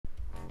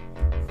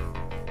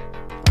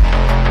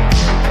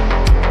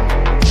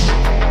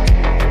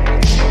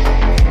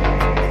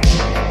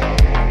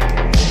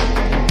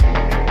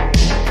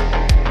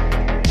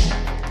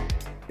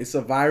It's a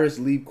virus.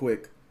 Leave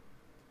quick.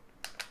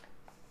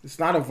 It's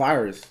not a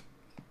virus.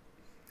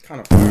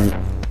 Kind of.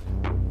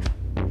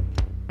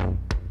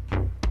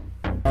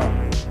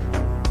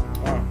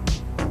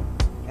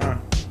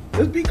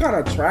 This be kind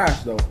of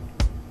trash though.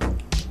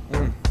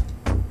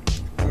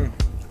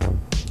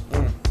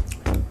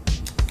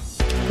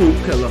 Poop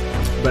killer,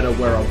 better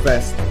wear a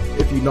vest.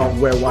 If you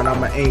don't wear one,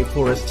 I'ma aim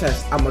for his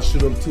chest. I'ma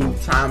shoot him 2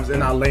 times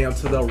and I'll lay him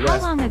to the rest. How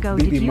long ago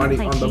did you BBMoney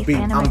play on the Case beat.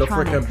 I'm the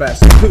freaking Animatronics?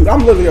 best. Dude,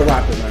 I'm literally a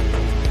rapper, man.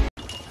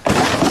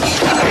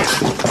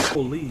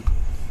 Holy.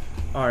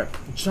 Alright,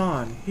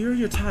 John, here are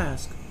your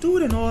tasks. Do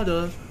it in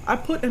order. I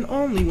put in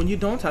only when you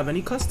don't have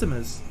any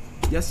customers.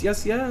 Yes,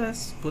 yes,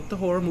 yes. Put the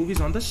horror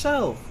movies on the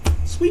shelf.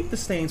 Sweep the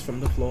stains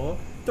from the floor.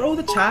 Throw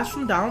the trash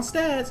from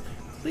downstairs.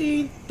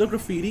 Clean the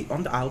graffiti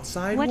on the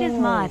outside What walls. is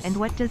mod and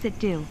what does it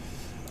do?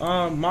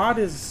 Mod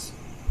is,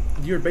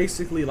 you're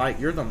basically like,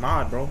 you're the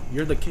mod, bro.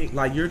 You're the king.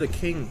 Like, you're the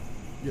king.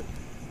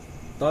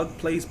 Thug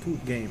plays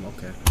poop game.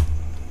 Okay.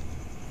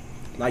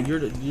 Like, you're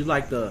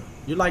like the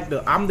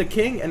I'm the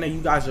king, and then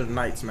you guys are the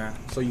knights, man.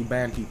 So you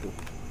ban people.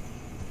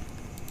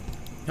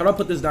 How do I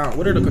put this down?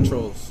 What are the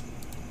controls?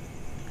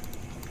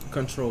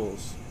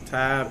 Controls.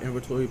 Tab,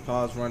 inventory,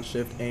 pause, run,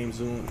 shift, aim,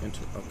 zoom,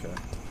 enter. Okay.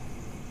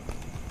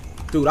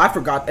 Dude, I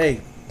forgot.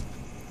 Hey,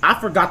 I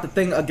forgot the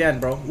thing again,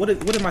 bro. What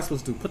am I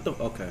supposed to do? Put the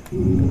okay.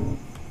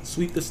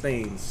 Sweep the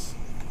stains.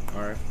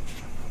 All right.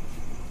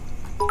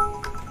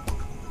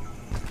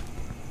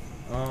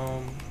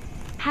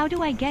 How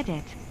do I get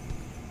it?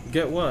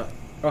 Get what?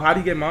 Oh, how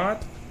do you get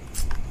mod?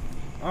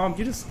 I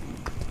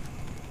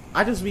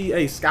just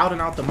be scouting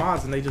out the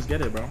mods and they just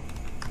get it, bro.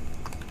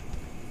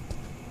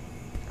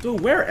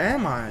 Dude, where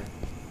am I?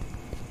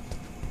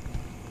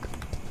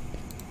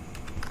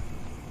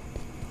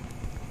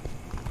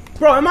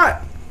 Bro, am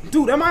I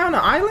on an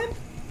island?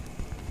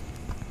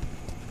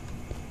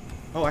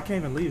 Oh, I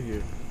can't even leave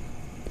here.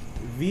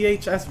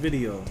 VHS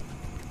video.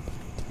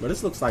 But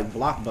this looks like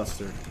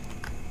Blockbuster.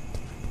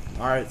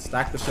 Alright,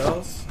 stack the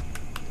shells.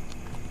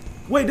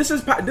 Wait, this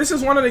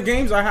is one of the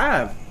games I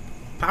have.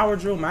 Power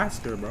Drill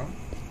Master, bro.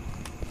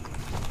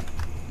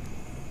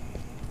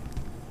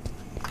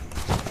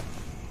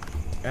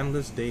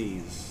 Endless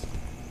Days.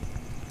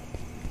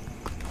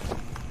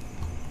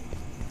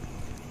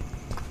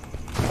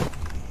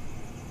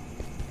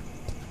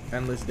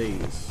 Endless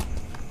Days.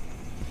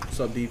 What's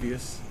up,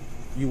 Devious?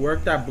 You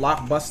worked at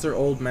Blockbuster,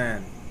 old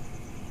man.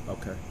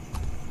 Okay.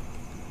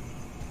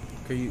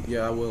 Okay,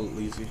 yeah, I will,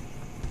 Leezy.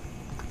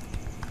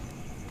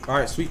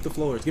 Alright, sweep the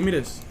floors. Give me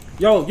this.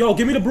 Yo,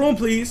 give me the broom,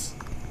 please.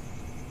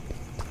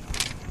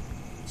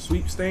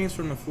 Sweep stains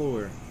from the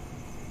floor.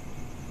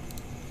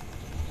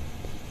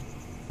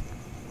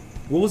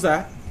 What was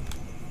that?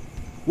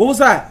 What was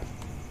that?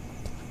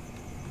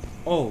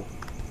 Oh.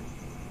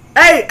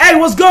 Hey,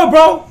 what's good,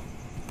 bro?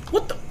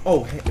 What the?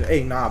 Oh,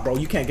 hey, nah, bro.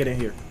 You can't get in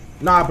here.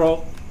 Nah,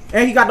 bro.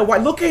 And he got the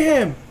white. Look at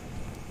him.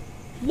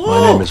 Look.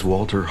 My name is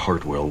Walter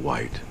Hartwell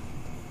White.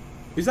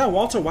 Is that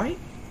Walter White?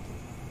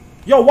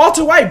 Yo,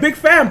 Walter White, big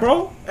fan,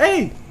 bro.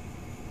 Hey,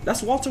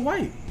 that's Walter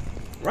White,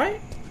 right?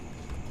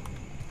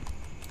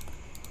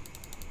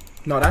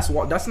 No,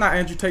 that's not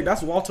Andrew Tate.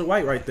 That's Walter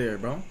White right there,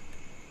 bro.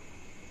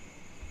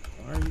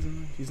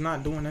 He's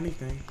not doing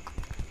anything,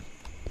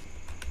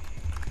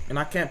 and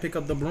I can't pick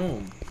up the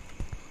broom.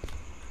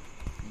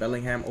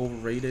 Bellingham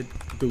overrated,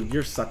 dude.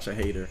 You're such a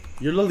hater.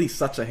 You're literally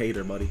such a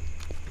hater, buddy.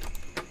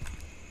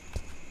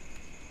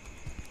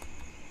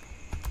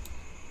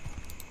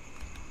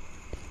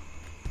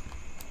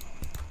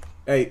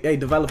 Hey,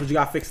 developers, you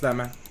gotta fix that,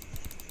 man.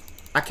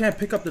 I can't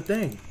pick up the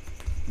thing.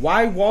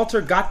 Why Walter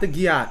got the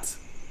Giat?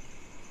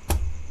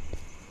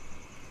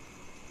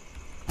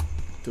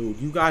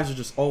 Dude, you guys are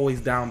just always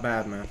down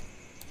bad, man.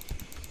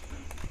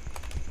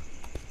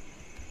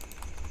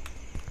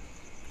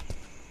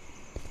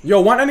 Yo,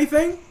 want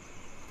anything?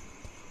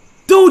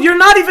 Dude, you're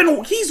not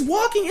even... He's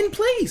walking in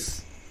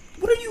place.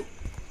 What are you...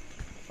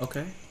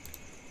 Okay.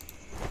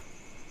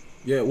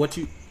 Yeah, what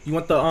you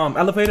want the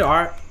elevator?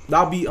 Alright.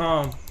 That'll be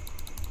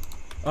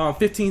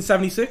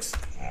 1576.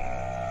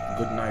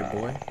 Good night,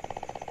 boy.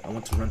 I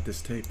want to rent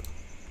this tape.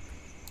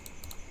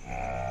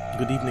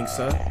 Good evening,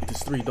 sir. It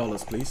is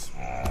 $3, please.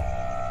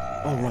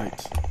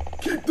 Alright.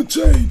 Keep the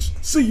change.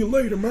 See you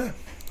later, man.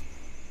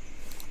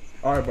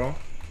 Alright, bro.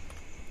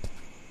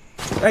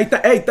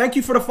 Hey, thank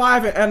you for the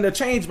 5 and the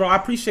change, bro. I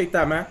appreciate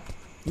that, man.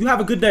 You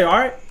have a good day,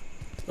 alright?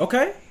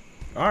 Okay?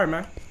 Alright,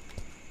 man.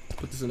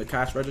 Put this in the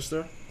cash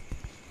register.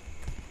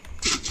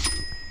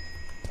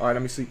 Alright,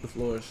 let me sweep the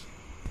floors.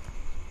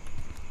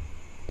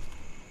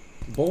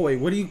 Boy,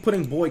 what are you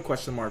putting boy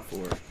question mark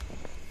for?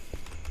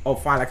 Oh,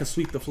 fine, I can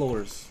sweep the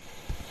floors.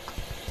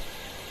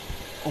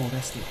 Oh,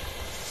 that's the...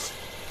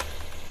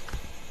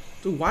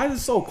 Dude, why is it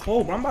so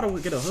cold, bro? I'm about to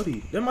get a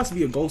hoodie. There must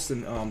be a ghost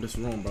in this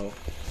room, bro.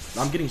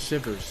 I'm getting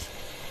shivers.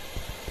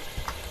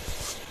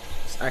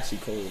 It's actually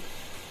cold.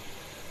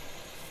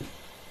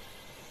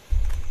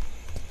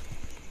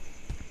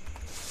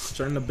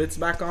 Turn the bits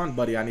back on?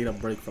 Buddy, I need a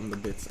break from the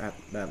bits at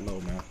that low,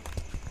 man.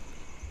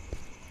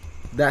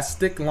 That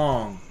stick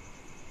long.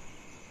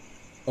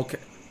 Okay.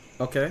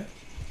 Okay.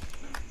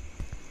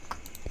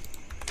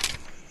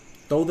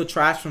 Throw the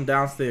trash from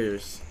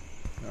downstairs.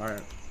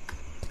 Alright.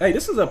 Hey,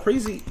 this is a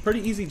pretty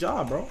easy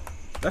job, bro.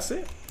 That's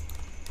it.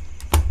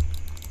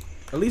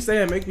 At least they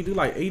didn't make me do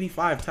like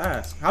 85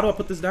 tasks. How do I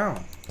put this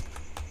down?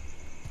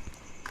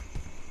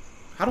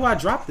 How do I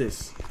drop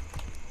this?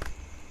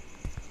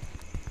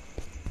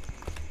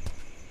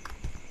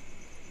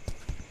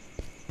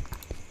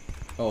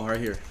 Oh, right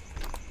here.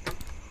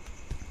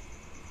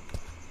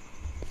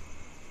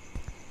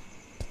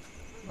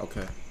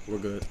 Okay, we're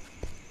good.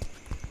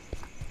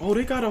 Oh,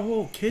 they got a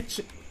whole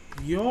kitchen.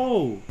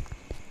 Yo.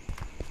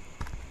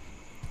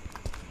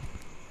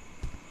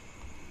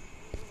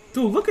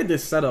 Dude, look at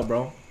this setup,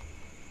 bro.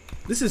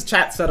 This is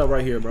chat setup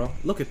right here, bro.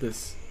 Look at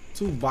this.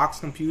 2 box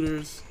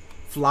computers.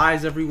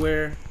 Flies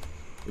everywhere.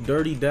 A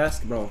dirty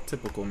desk. Bro,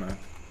 typical, man.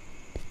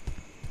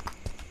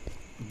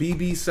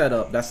 BB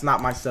setup. That's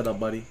not my setup,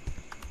 buddy.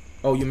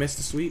 Oh, you missed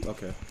the sweep?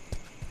 Okay.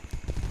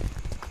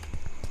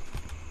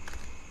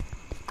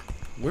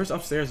 Where's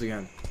upstairs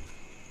again?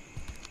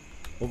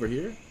 Over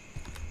here?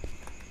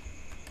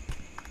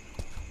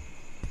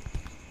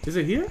 Is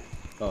it here?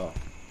 Oh.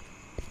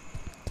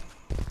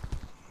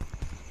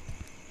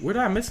 Where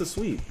did I miss a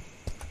sweep?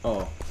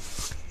 Oh.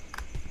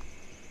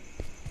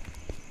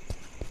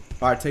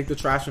 Alright, take the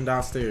trash from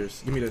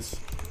downstairs. Give me this.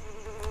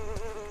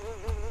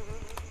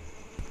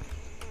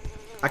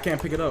 I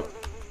can't pick it up.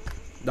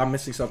 I'm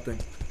missing something.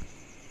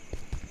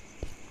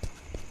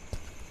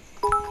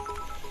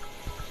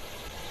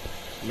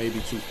 Maybe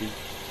Chupi.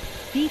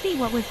 DZ,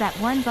 what was that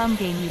one bum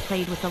game you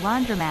played with the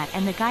laundromat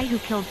and the guy who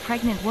killed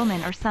pregnant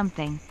woman or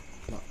something?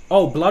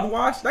 Oh, Blood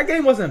Wash? That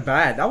game wasn't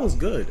bad. That was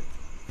good.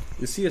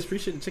 You see, it's free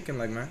shit and chicken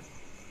leg, man.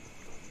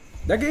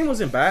 That game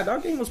wasn't bad.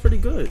 That game was pretty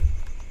good.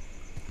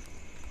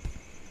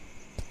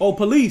 Oh,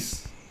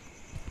 police.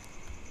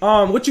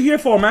 What you here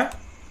for, man?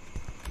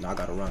 No, I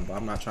gotta run, but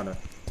I'm not trying to.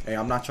 Hey,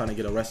 I'm not trying to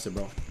get arrested,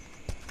 bro.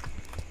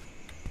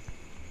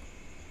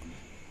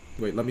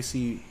 Wait, let me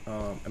see.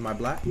 Am I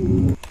black?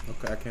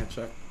 Okay, I can't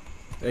check.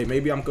 Hey,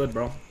 maybe I'm good,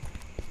 bro.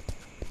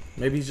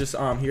 Maybe he's just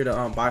here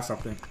to buy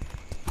something.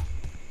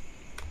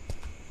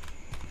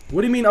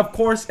 What do you mean, of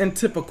course, and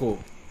typical?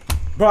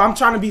 Bro, I'm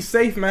trying to be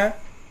safe, man.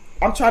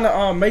 I'm trying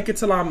to make it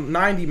till I'm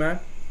 90, man.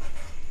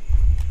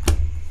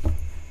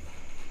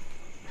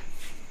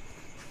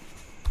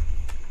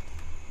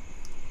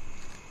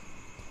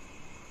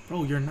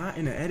 Bro, you're not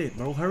in the edit,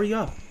 bro. Hurry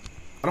up.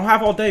 I don't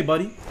have all day,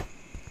 buddy.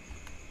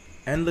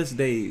 Endless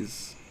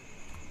days.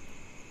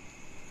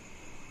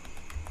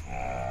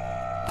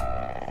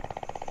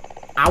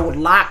 I would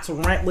like to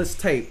rent this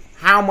tape.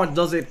 How much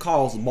does it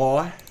cost,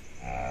 boy?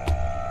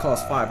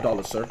 Costs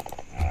 $5, sir.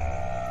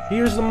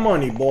 Here's the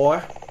money,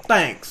 boy.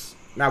 Thanks.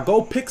 Now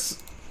go pick.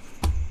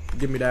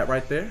 Give me that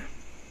right there.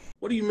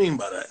 What do you mean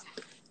by that?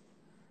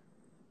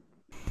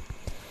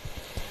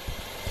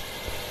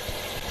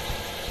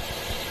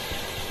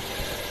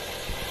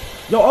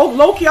 Yo, oh,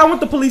 low-key, I want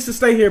the police to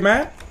stay here,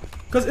 man.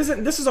 Cause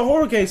this is a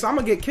horror game, so I'm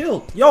gonna get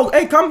killed. Yo,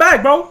 hey, come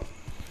back, bro.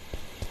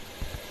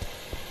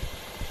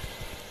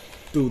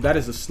 Dude, that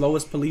is the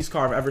slowest police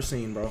car I've ever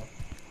seen, bro.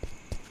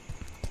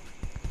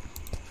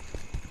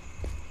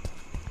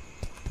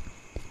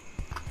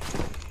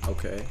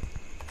 Okay.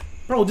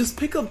 Bro, just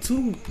pick up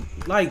 2.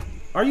 Like,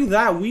 are you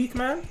that weak,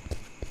 man?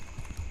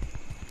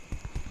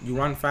 You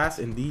run fast?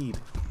 Indeed.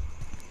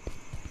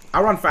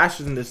 I run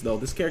faster than this, though.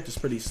 This character's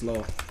pretty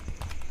slow.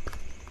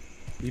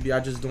 Maybe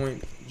I just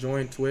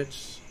join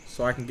Twitch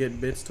so I can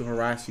get bits to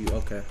harass you.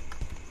 Okay.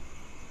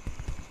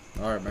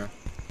 Alright, man.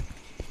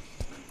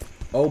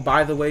 Oh,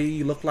 by the way,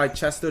 you look like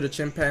Chester the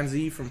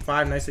chimpanzee from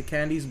Five Nights at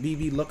Candy's.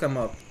 BB, look him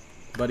up.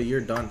 Buddy, you're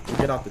done.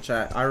 Get out the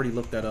chat. I already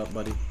looked that up,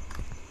 buddy.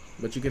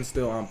 But you can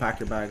still pack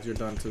your bags. You're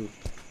done, too.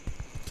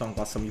 Talking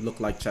about something you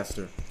look like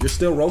Chester. You're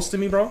still roasting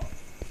me, bro?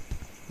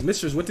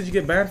 Mistress, what did you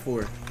get banned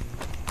for?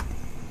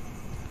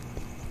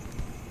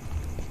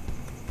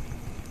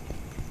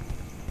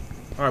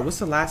 Alright, what's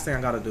the last thing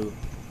I gotta do?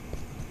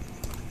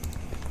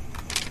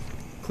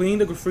 Clean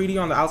the graffiti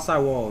on the outside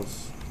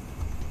walls.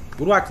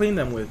 What do I clean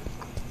them with?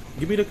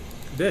 Give me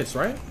this,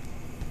 right?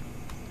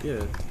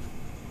 Yeah.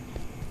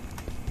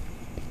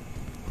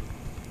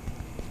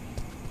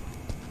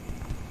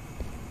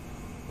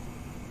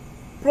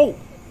 Bro.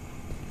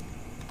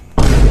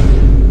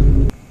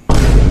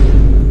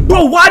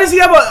 Bro, why does he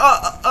have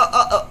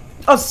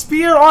a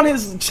spear on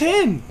his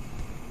chin?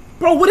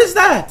 Bro, what is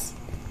that?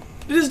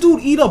 Did this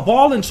dude eat a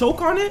ball and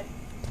choke on it?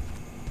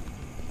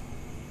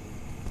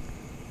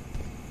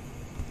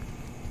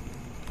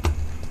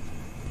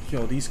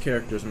 Yo, these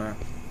characters, man.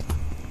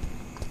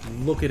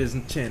 Look at his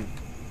chin.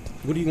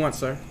 What do you want,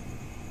 sir?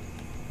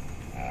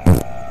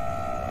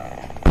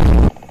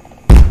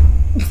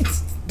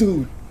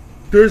 Dude,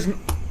 there's...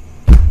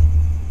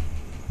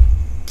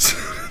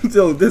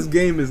 Dude, this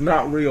game is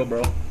not real,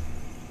 bro.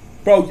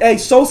 Bro, hey,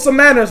 show some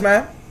manners,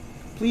 man.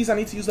 Please, I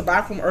need to use the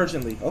bathroom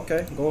urgently.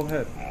 Okay, go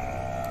ahead.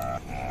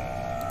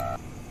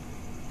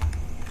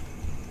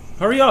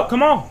 Hurry up,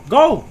 come on,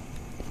 go.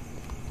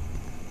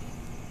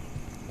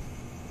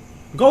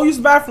 Go use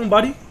the bathroom,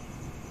 buddy.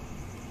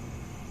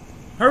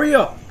 Hurry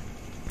up.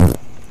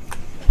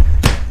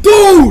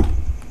 Dude!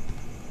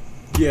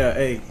 Yeah,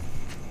 hey.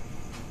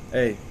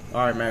 Hey,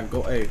 alright, man.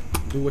 Go, hey.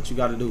 Do what you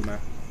gotta do, man.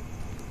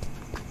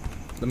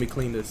 Let me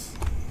clean this.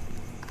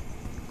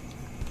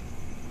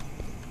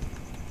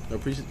 Yo,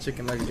 appreciate the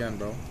chicken leg again,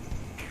 bro.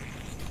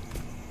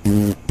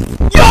 Yo!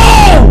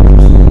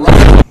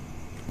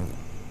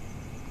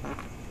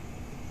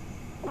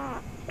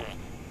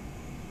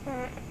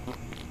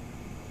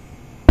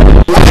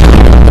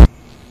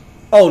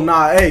 Oh,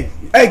 nah, hey.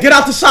 Hey, get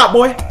out the shop,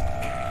 boy.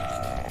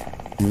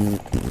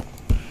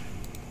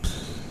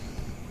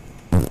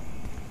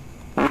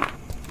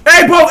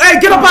 Hey, bro, hey,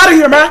 get up out of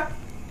here, man.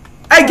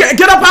 Hey,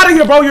 get up out of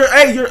here, bro.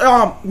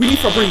 We need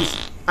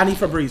Febreze. I need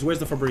Febreze. Where's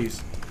the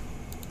Febreze?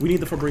 We need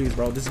the Febreze,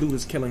 bro. This dude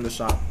is killing the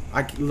shop.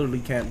 I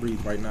literally can't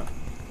breathe right now.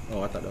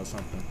 Oh, I thought that was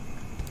something.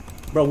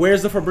 Bro,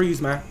 where's the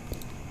Febreze, man?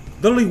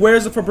 Literally,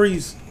 where's the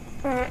Febreze?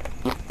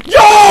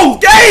 Yo,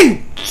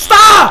 game!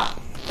 Stop!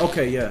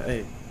 Okay, yeah,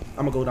 hey.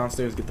 I'm gonna go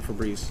downstairs and get the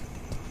Febreze.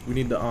 We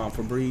need the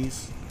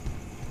Febreze.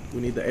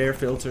 We need the air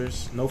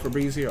filters. No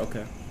Febreze here?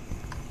 Okay.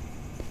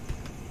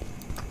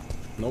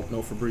 Nope,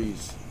 no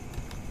Febreze.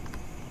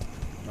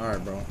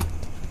 Alright, bro.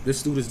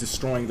 This dude is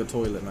destroying the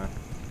toilet, man.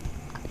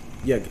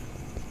 Yeah.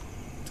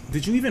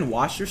 Did you even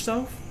wash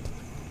yourself?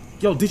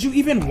 Yo, did you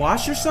even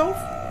wash yourself?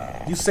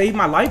 You saved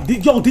my life?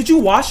 Did you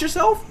wash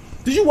yourself?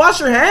 Did you wash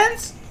your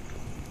hands?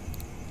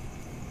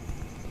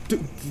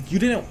 Dude, you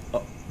didn't...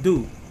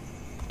 dude,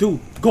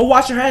 go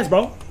wash your hands,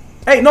 bro.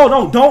 Hey,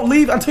 no, don't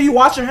leave until you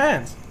wash your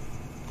hands.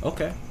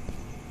 Okay.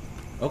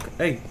 Okay,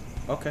 hey,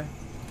 okay.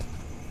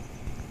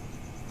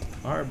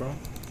 Alright, bro.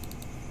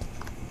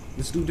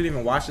 This dude didn't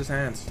even wash his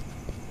hands.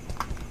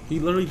 He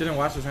literally didn't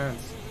wash his hands.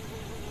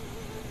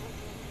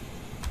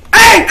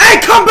 Hey,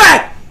 come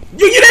back!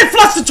 You didn't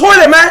flush the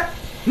toilet, man!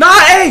 Nah,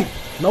 hey!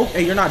 Nope,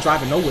 hey, you're not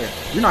driving nowhere.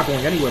 You're not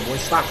going anywhere, boy.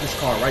 Stop this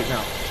car right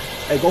now.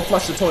 Hey, go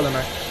flush the toilet,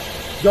 man.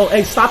 Yo,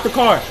 hey, stop the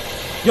car.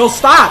 Yo,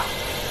 stop!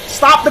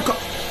 Stop the car!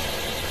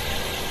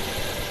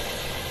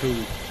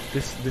 Dude,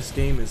 this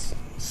game is...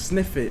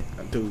 Sniff it.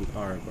 Dude,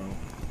 alright, bro.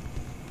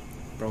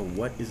 Bro,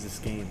 what is this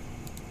game?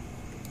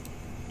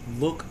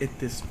 Look at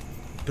this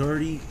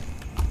dirty...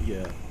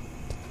 Yeah.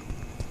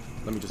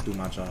 Let me just do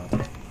my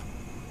job.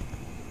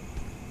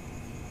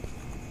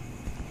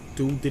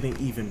 Dude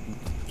didn't even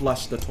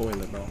flush the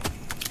toilet, bro.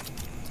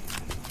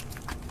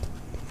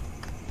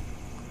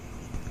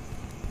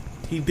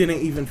 He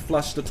didn't even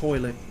flush the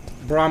toilet.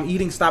 Bro, I'm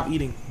eating. Stop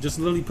eating. Just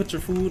literally put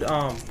your food,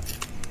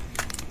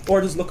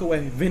 or just look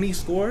away. Vinny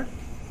scored.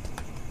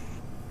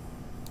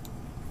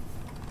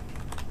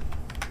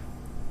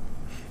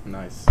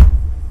 Nice.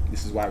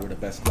 This is why we're the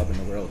best club in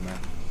the world, man.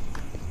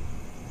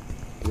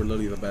 We're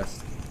literally the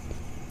best.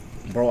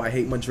 Bro, I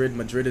hate Madrid.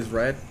 Madrid is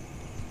red.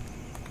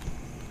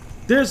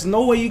 There's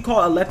no way you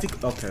call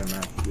Atletico. Okay,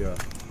 man. Yeah.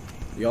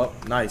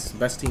 Yup. Nice.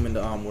 Best team in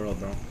the world,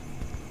 bro.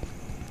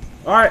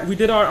 Alright, we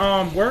did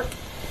our work.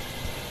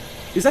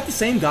 Is that the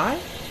same guy?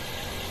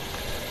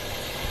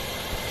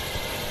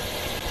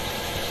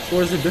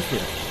 Or is it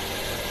different?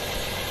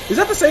 Is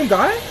that the same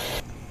guy?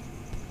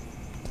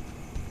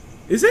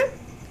 Is it?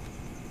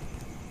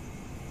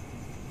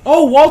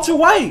 Oh, Walter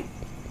White.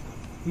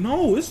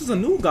 No, this is a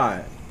new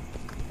guy.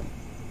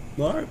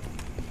 Alright.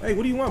 Hey,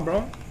 what do you want,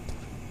 bro?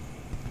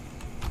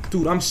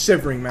 Dude, I'm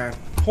shivering, man.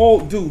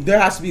 Dude, there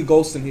has to be a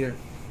ghost in here.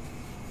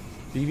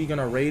 BB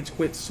gonna rage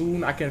quit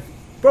soon? I can...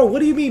 Bro, what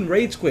do you mean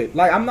rage quit?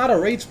 Like, I'm not a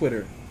rage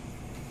quitter.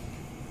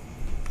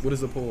 What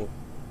is the poll?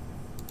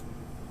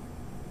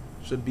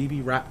 Should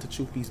BB rap to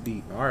Chupi's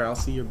beat? Alright, I'll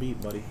see your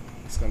beat, buddy.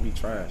 It's gonna be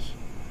trash.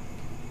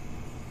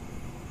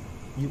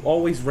 You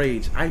always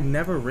rage. I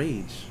never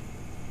rage.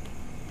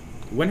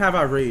 When have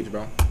I raged,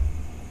 bro?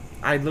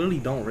 I literally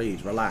don't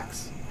rage.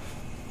 Relax.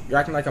 You're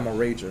acting like I'm a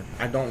rager.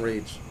 I don't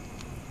rage.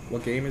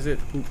 What game is it?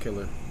 Poop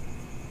Killer.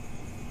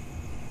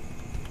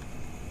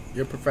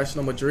 You're a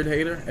professional Madrid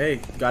hater? Hey,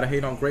 you gotta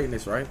hate on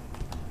greatness, right?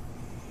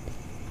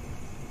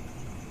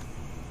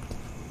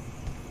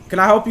 Can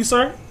I help you,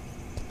 sir?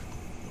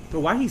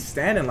 Bro, why he's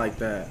standing like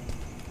that?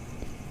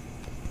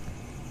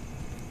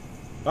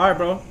 Alright,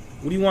 bro.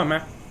 What do you want,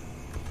 man?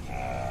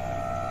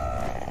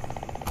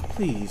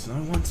 Please, I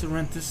want to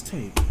rent this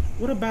tape.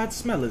 What a bad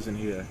smell is in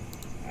here.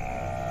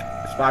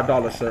 It's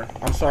 $5, sir.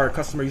 I'm sorry,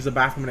 customer used the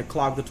bathroom and it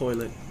clogged the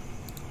toilet.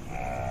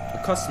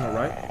 A customer,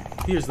 right?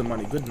 Here's the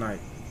money. Good night.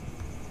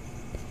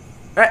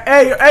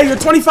 Hey, you're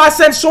 25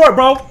 cents short,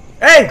 bro.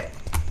 Hey,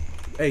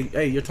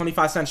 you're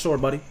 25 cents short,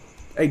 buddy.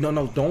 Hey,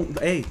 no, don't.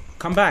 Hey,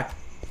 come back.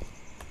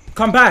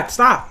 Come back.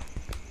 Stop.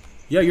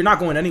 Yeah, you're not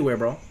going anywhere,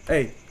 bro.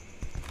 Hey.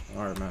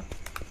 All right, man.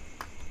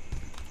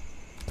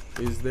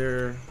 Is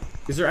there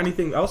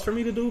anything else for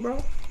me to do,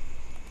 bro?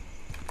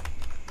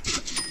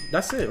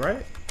 That's it,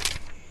 right?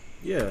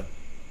 Yeah.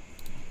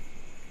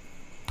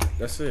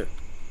 That's it.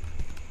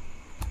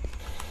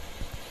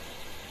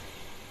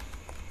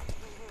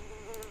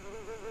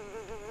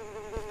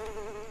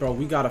 Bro,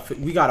 we gotta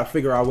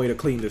figure our way to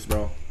clean this,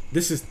 bro.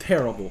 This is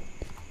terrible.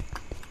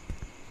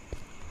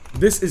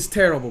 This is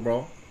terrible,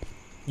 bro.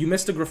 You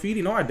missed the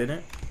graffiti? No, I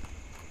didn't.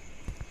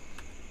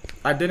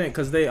 I didn't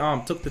because they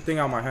took the thing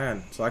out of my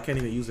hand, so I can't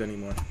even use it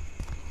anymore.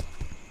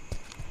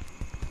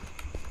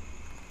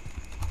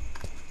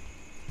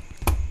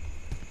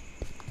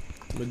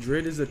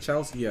 Madrid is a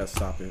Chelsea. Yeah,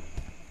 stop it.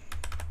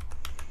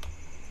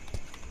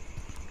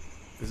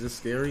 Is this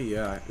scary?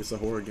 Yeah, it's a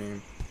horror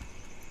game.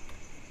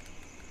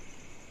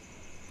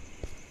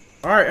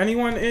 Alright,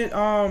 anyone in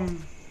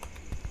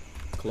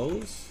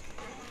close?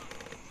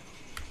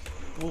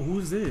 Oh,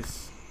 who's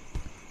this?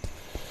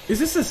 Is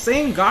this the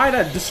same guy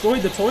that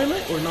destroyed the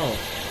toilet or no?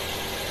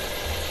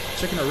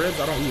 Chicken or ribs?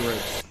 I don't eat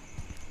ribs.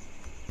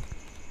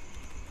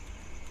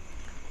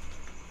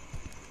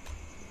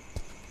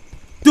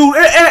 Dude,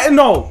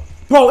 no.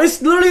 Bro,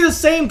 it's literally the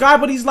same guy,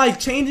 but he's like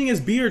changing his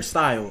beard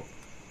style.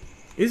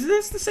 Is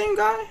this the same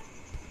guy?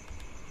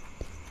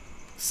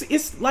 See,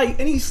 it's like,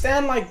 and he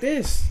stand like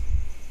this.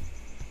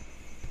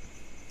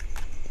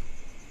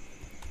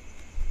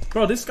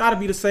 Bro, this gotta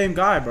be the same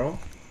guy, bro.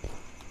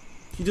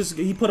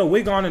 He put a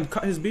wig on and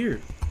cut his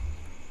beard.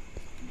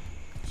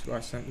 So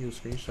I sent you a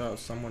screenshot of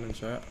someone in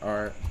chat.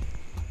 Alright.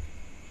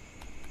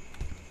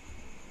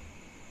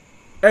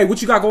 Hey,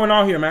 what you got going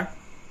on here, man?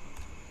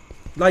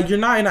 Like, you're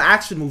not in an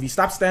action movie.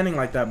 Stop standing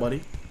like that,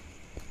 buddy.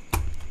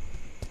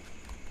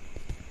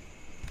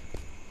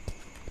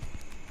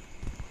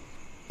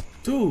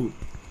 Dude,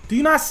 do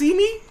you not see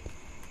me?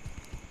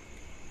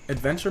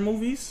 Adventure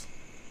movies?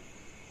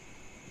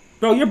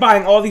 Bro, you're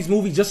buying all these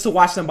movies just to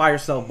watch them by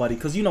yourself, buddy.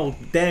 Because you know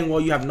dang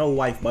well you have no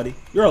wife, buddy.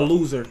 You're a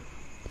loser.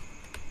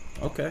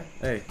 Okay,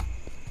 hey.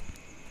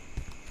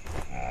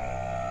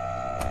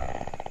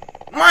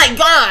 My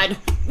God!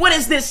 What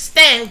is this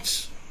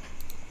stench?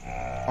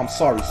 I'm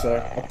sorry,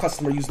 sir. A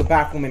customer used the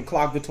bathroom and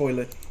clogged the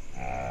toilet.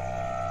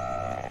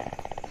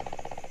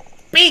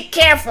 Be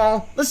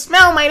careful! The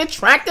smell might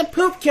attract a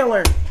poop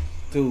killer.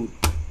 Dude.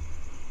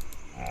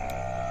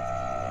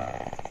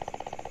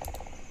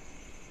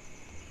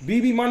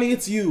 BBMoney,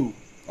 it's you.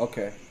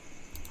 Okay.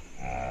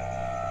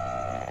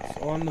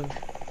 So on the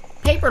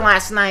Paper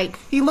last night.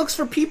 He looks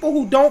for people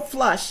who don't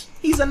flush.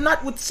 He's a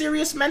nut with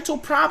serious mental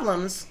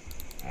problems.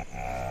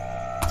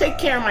 Take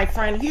care, my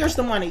friend. Here's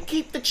the money.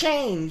 Keep the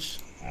change.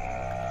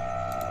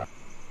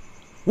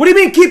 What do you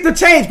mean keep the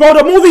change, bro?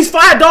 The movie's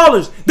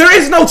 $5. There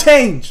is no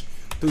change.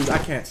 Dude, I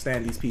can't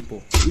stand these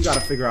people. We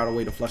gotta figure out a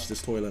way to flush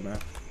this toilet, man.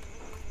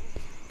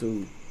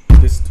 Dude,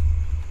 this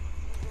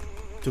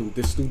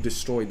dude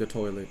destroyed the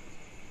toilet.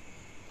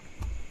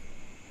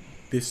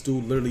 This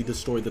dude literally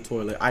destroyed the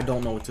toilet. I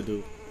don't know what to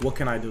do. What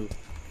can I do?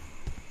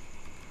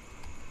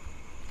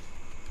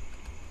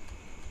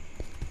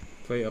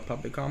 Play a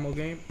puppet combo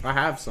game? I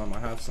have some.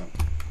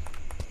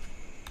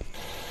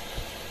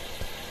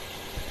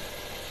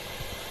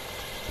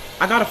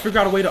 I gotta figure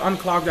out a way to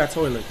unclog that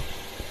toilet.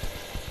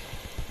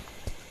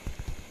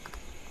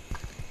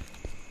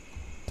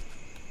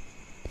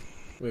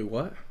 Wait,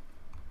 what?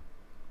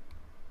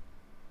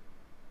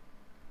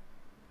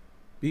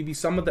 BB,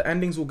 some of the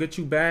endings will get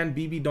you banned.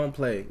 BB, don't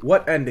play.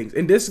 What endings?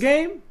 In this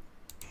game?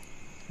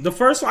 The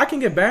first one? I can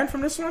get banned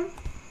from this one?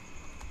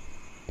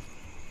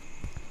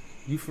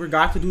 You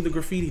forgot to do the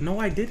graffiti. No,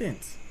 I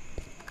didn't.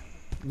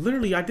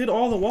 Literally, I did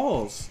all the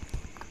walls.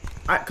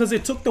 Because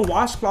it took the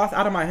washcloth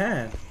out of my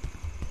hand.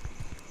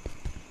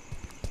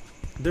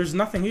 There's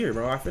nothing here,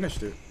 bro. I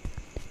finished it.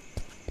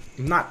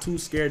 I'm not too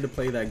scared to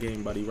play that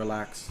game, buddy.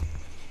 Relax.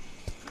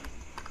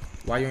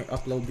 Why you ain't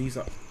upload these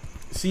up?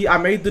 See, I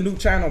made the new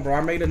channel, bro.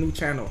 I made a new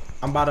channel.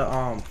 I'm about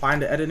to find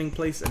the editing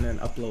place and then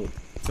upload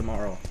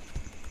tomorrow.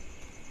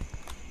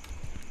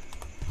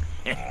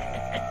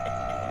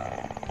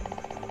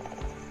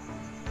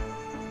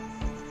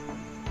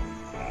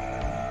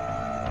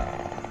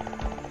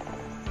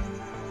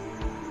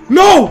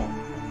 No!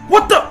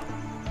 What the?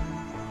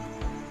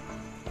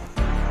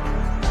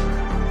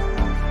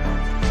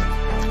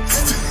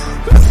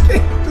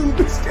 Dude,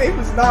 this game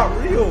is not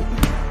real,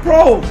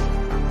 bro.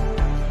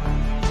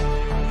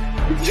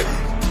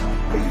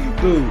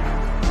 Dude,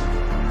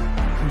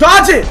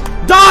 dodge it!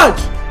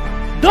 Dodge!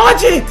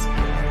 Dodge it!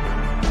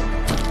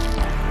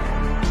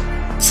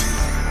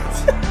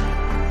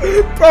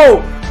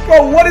 Bro,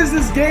 what is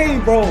this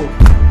game, bro?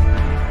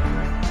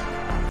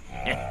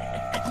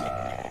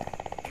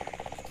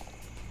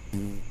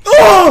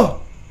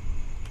 Oh!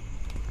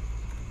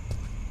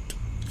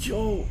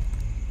 Yo.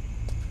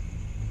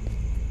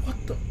 What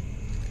the?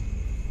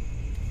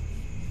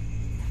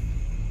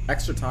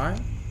 Extra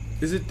time?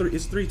 Is it 3?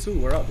 It's 3-2.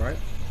 We're up, right?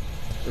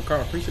 The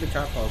car. Appreciate the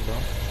cat pause, bro.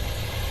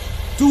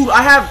 Dude,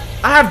 I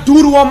have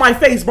doodle on my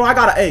face, bro.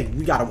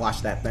 We gotta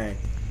watch that thing.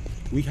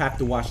 We have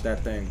to watch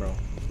that thing, bro.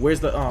 Where's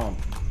the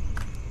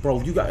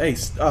bro? You got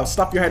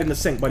stuff your head in the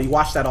sink, buddy.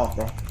 Wash that off,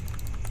 bro.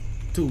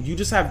 Dude, you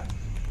just have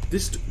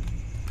this.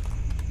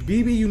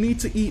 BB, you need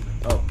to eat.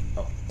 Oh,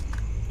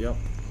 yep.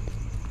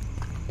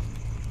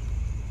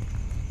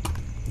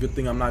 Good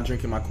thing I'm not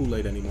drinking my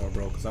Kool-Aid anymore,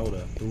 bro, because I would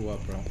have threw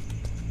up, bro.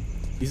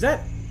 Is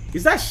that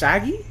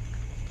Shaggy?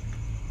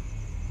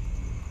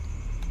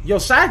 Yo,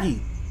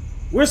 Shaggy,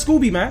 where's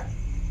Scooby, man?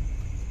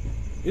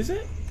 Is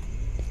it?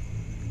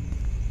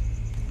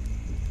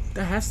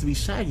 That has to be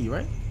Shaggy,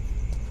 right?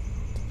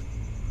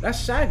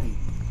 That's Shaggy.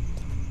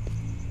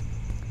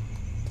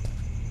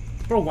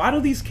 Bro, why do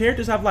these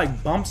characters have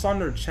like bumps on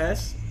their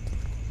chests?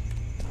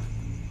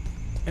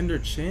 And their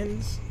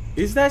chins?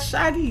 Is that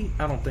Shaggy?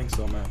 I don't think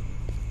so, man.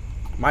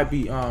 Might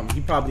be,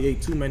 he probably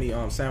ate too many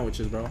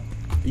sandwiches, bro.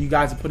 You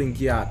guys are putting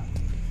Giat.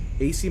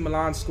 AC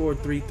Milan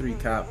scored 3-3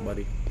 cap,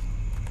 buddy.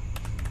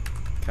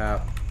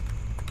 Cap.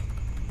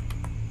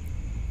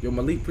 Yo,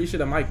 Malik, appreciate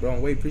the mic, bro.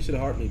 And Wade, appreciate the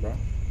heart me, bro.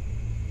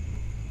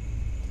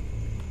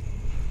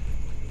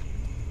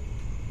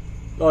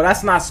 Oh,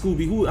 that's not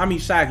Scooby. Who? I mean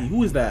Shaggy.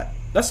 Who is that?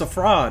 That's a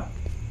fraud.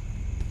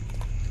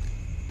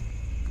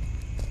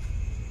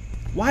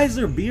 Why is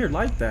their beard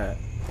like that?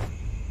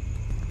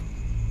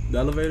 The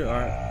elevator?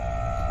 Alright.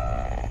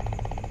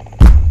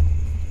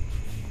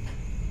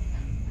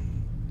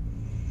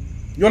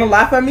 You wanna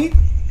laugh at me?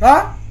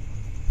 Huh?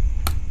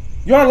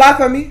 You wanna laugh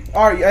at me?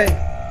 Alright, hey.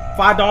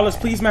 $5,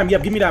 please, ma'am.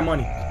 Yep, give me that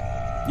money.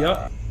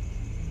 Yep.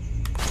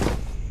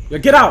 Yeah,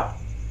 get out!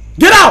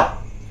 Get out!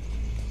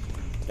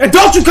 And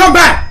don't you come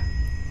back!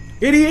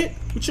 Idiot!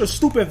 With your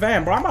stupid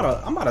van, bro.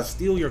 I'm about to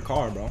steal your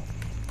car, bro.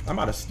 I'm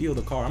about to steal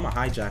the car. I'm gonna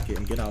hijack it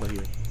and get out of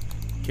here.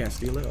 Can't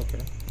steal it? Okay.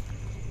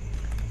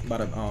 I'm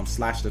about to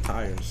slash the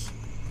tires.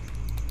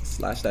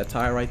 Slash that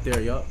tire right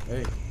there, yup.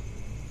 Hey.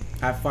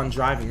 Have fun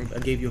driving. I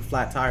gave you a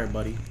flat tire,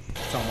 buddy.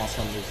 Talking about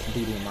some of this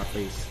doodle in my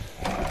face.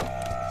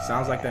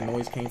 Sounds like that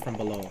noise came from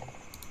below.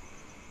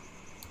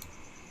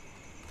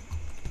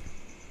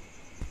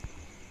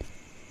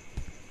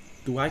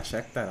 Do I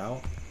check that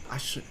out? I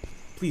should.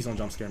 Please don't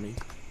jump scare me.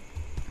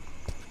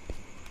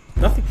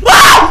 Nothing.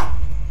 Ah!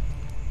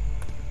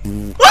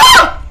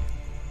 Ah!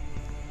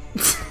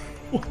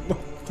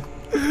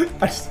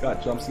 I just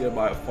got jump scared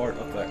by a fart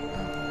effect.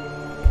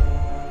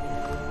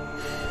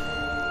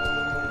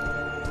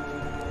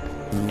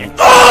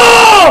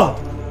 Oh!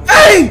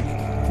 Hey!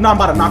 No, I'm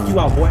about to knock you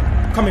out, boy.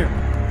 Come here.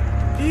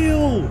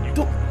 Ew.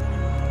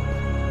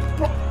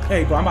 Bro.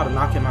 Hey, bro, I'm about to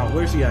knock him out.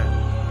 Where's he at?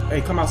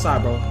 Hey, come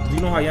outside, bro. Do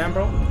you know who I am,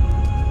 bro?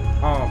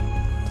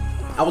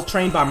 I was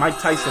trained by Mike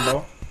Tyson,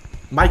 bro.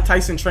 Mike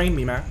Tyson trained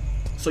me, man.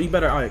 So you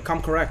better, alright,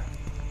 come correct.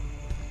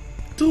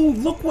 Dude,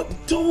 look what,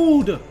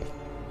 dude.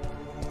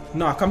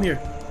 Nah, come here.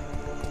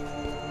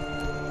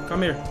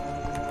 Come here. I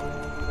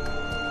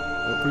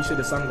appreciate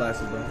the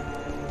sunglasses, bro.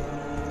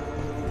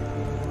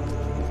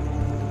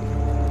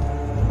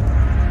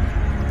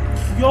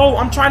 Yo,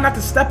 I'm trying not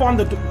to step on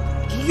the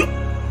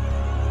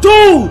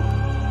dude!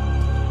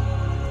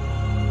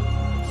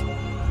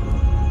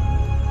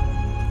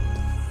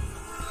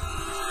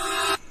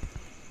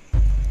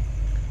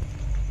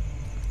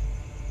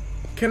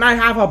 Can I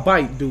have a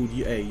bite, dude?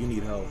 Hey, you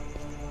need help.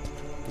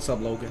 What's up,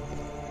 Logan?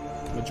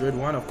 Madrid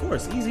won, of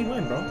course. Easy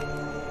win, bro.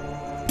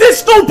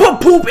 This dude put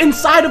poop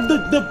inside of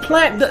the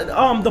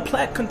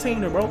plant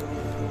container, bro.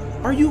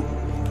 Are you?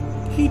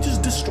 He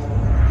just destroyed.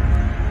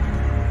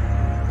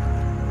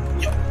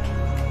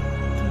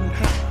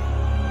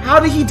 How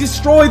did he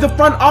destroy the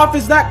front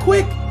office that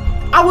quick?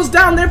 I was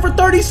down there for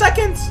 30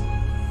 seconds.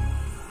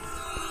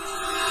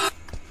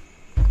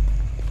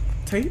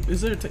 Tape? Is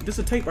there? There's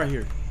a tape right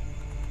here.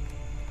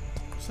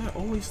 Is that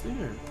always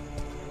there?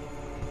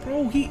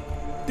 Bro,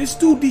 this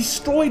dude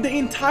destroyed the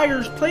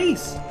entire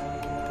place.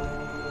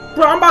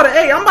 Bro, I'm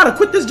about to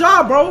quit this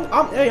job, bro.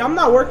 I'm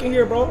not working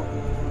here, bro.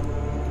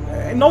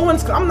 I'm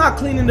not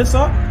cleaning this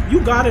up.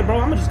 You got it, bro.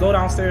 I'm gonna just go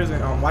downstairs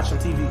and watch some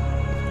TV.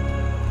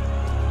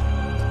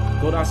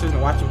 Go downstairs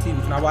and watch some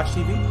TV. Can I watch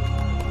TV?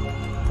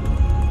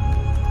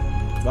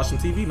 Watch some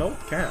TV? No,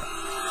 can't.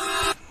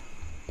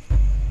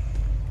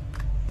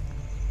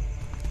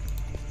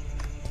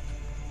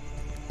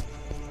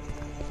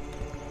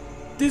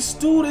 This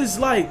dude is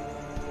like,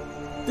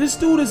 this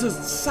dude is a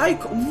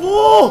psycho.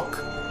 Look!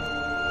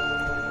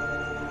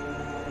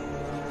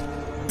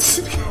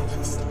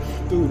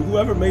 Dude,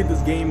 whoever made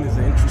this game is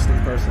an interesting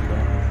person, bro.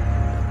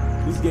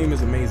 This game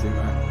is amazing,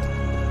 man.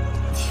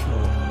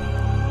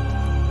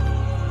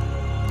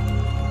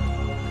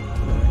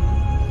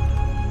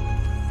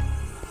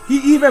 He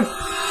even...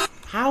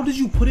 How did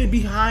you put it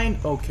behind?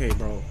 Okay,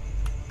 bro.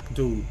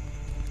 Dude.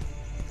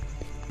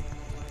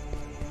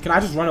 Can I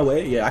just run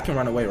away? Yeah, I can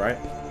run away, right?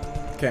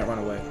 Can't run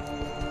away.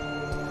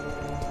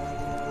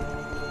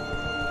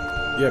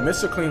 Yeah,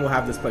 Mr. Clean will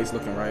have this place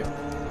looking right.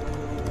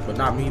 But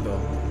not me, though.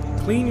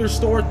 Clean your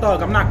store,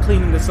 thug. I'm not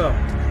cleaning this up.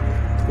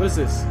 What is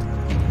this?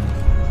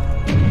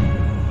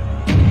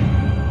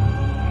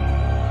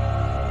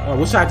 Oh,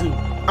 what should I do?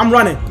 I'm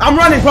running. I'm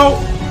running, bro.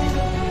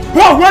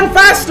 Bro, run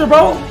faster,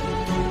 bro.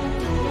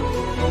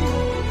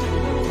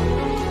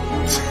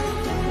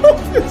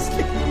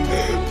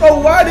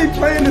 Bro, why are they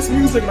playing this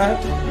music, man?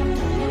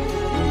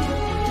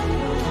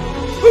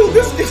 Dude,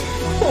 this is...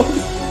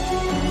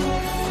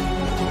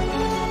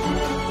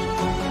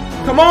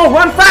 Come on,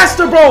 run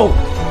faster, bro.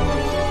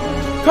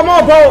 Come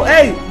on, bro.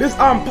 Hey, this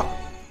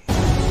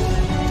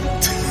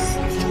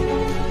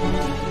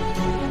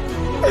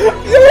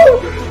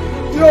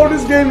yo,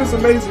 this game is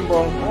amazing,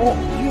 bro. Oh,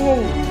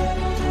 yo.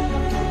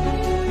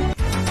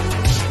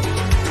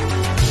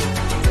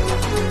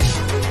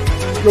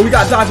 Yo, we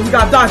gotta dodge it. We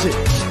gotta dodge it.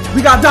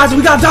 We gotta dodge it.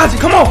 We gotta dodge it.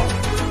 Come on.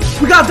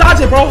 We gotta dodge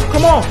it, bro.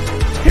 Come on.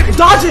 Hit it.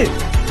 Dodge it.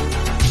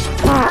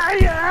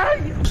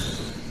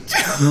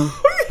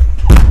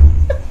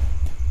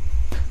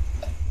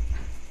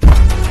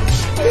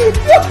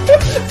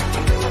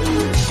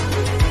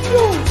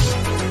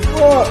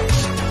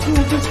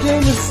 Dude, this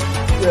game is...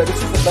 Yeah,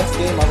 this is the best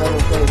game I've ever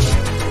played, man.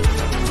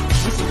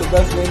 This is the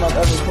best game I've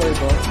ever played,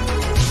 bro.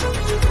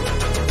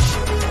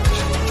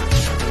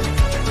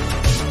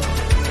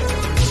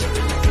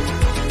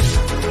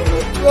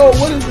 Yo,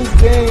 what is this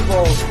game,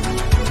 bro?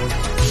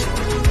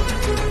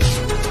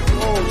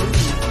 Holy.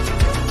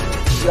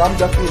 Yeah, I'm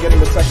definitely getting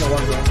the second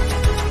one, bro.